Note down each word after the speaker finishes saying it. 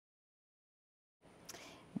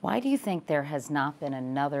Why do you think there has not been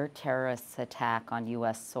another terrorist attack on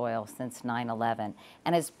U.S. soil since 9/11?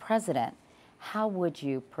 And as president, how would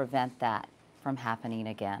you prevent that from happening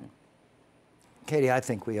again? Katie, I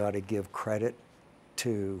think we ought to give credit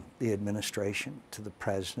to the administration, to the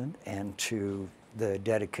president, and to the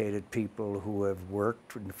dedicated people who have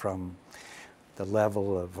worked from the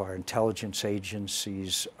level of our intelligence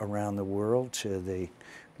agencies around the world to the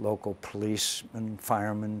local policemen,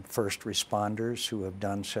 firemen, first responders who have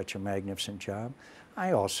done such a magnificent job.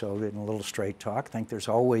 I also, in a little straight talk, think there's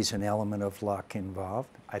always an element of luck involved.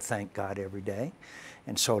 I thank God every day,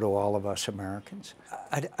 and so do all of us Americans.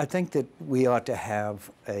 I think that we ought to have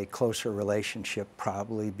a closer relationship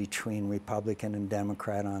probably between Republican and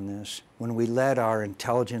Democrat on this. When we let our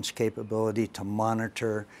intelligence capability to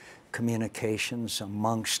monitor communications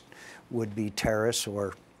amongst would-be terrorists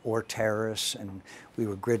or terrorists, and we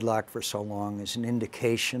were gridlocked for so long, is an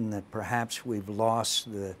indication that perhaps we've lost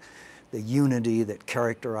the unity that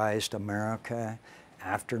characterized America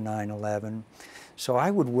after 9/11. So I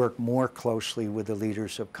would work more closely with the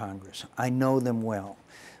leaders of Congress. I know them well,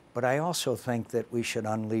 but I also think that we should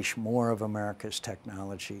unleash more of America's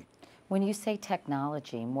technology. When you say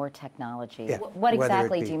technology, more technology, Yeah, what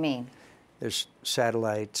exactly do you mean? There's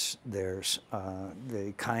satellites, there's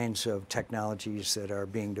the kinds of technologies that are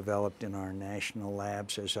being developed in our national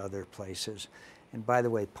labs as other places. And by the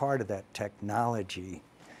way, part of that technology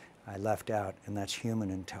I left out, and that's human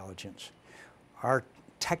intelligence. Our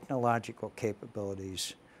technological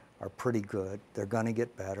capabilities are pretty good. They're going to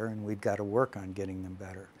get better, and we've got to work on getting them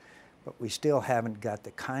better. But we still haven't got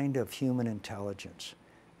the kind of human intelligence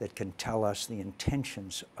that can tell us the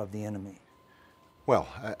intentions of the enemy. Well,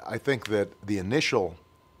 I think that the initial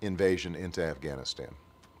invasion into Afghanistan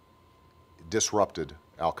disrupted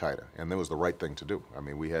al-Qaeda, and that was the right thing to do. I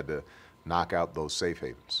mean, we had to knock out those safe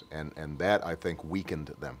havens, and that, I think,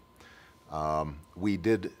 weakened them. We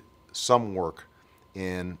did some work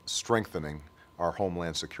in strengthening our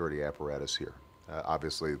homeland security apparatus here.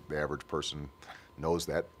 Obviously, the average person knows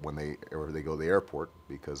that when they go to the airport,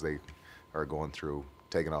 because they are going through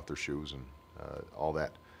taking off their shoes and all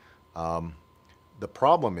that. The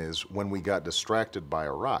problem is, when we got distracted by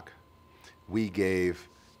Iraq, we gave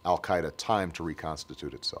al-Qaeda time to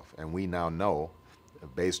reconstitute itself. And we now know,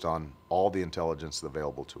 based on all the intelligence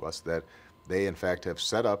available to us, that they in fact have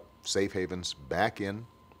set up safe havens back in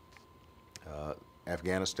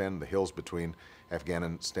Afghanistan, the hills between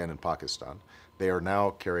Afghanistan and Pakistan. They are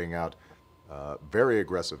now carrying out very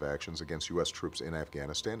aggressive actions against U.S. troops in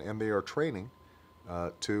Afghanistan, and they are training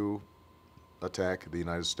to attack the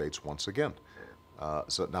United States once again.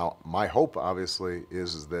 So now my hope, obviously,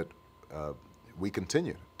 is that we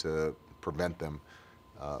continue to prevent them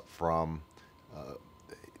from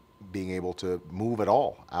being able to move at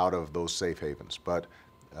all out of those safe havens. But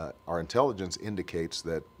our intelligence indicates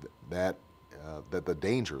that the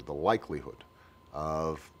danger, the likelihood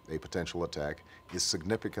of a potential attack is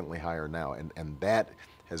significantly higher now. And that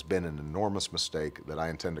has been an enormous mistake that I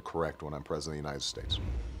intend to correct when I'm President of the United States.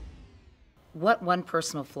 What one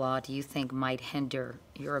personal flaw do you think might hinder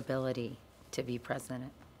your ability to be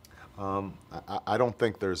president? I don't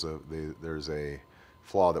think there's a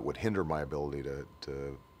flaw that would hinder my ability to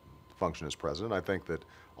function as president. I think that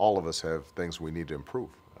all of us have things we need to improve.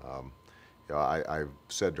 I've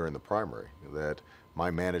said during the primary that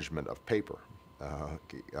my management of paper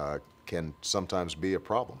can sometimes be a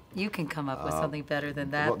problem. You can come up with something better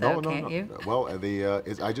than that, can't you? Well,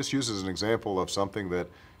 I just use it as an example of something that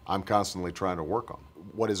I'm constantly trying to work on.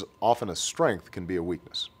 What is often a strength can be a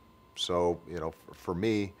weakness. So, for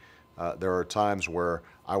me, there are times where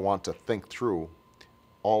I want to think through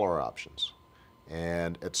all our options.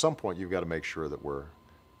 And at some point, you've got to make sure that we're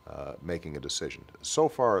making a decision. So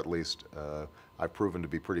far, at least, I've proven to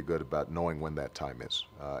be pretty good about knowing when that time is.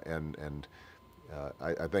 I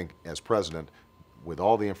think as president, with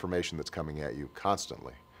all the information that's coming at you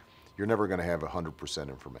constantly, you're never going to have 100%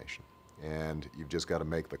 information. And you've just got to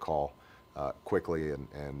make the call quickly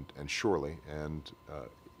and surely. And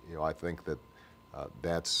I think that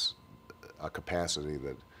that's a capacity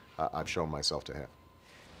that I've shown myself to have.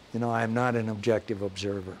 I'm not an objective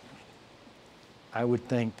observer. I would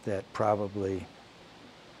think that probably,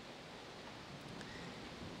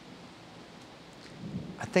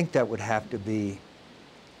 I think that would have to be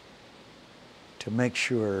to make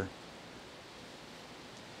sure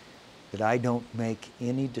that I don't make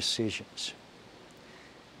any decisions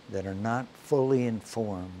that are not fully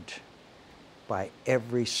informed by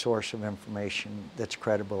every source of information that's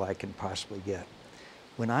credible I can possibly get.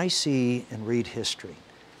 When I see and read history,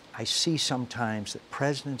 I see sometimes that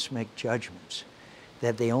presidents make judgments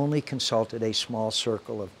that they only consulted a small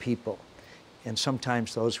circle of people. And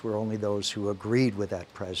sometimes those were only those who agreed with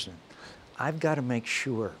that president. I've got to make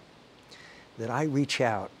sure that I reach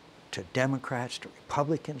out to Democrats, to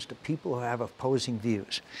Republicans, to people who have opposing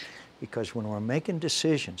views. Because when we're making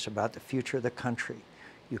decisions about the future of the country,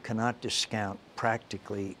 you cannot discount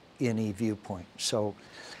practically any viewpoint. So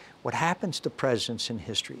what happens to presidents in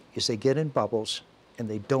history is they get in bubbles and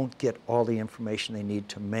they don't get all the information they need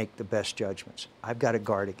to make the best judgments. I've got to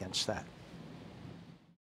guard against that.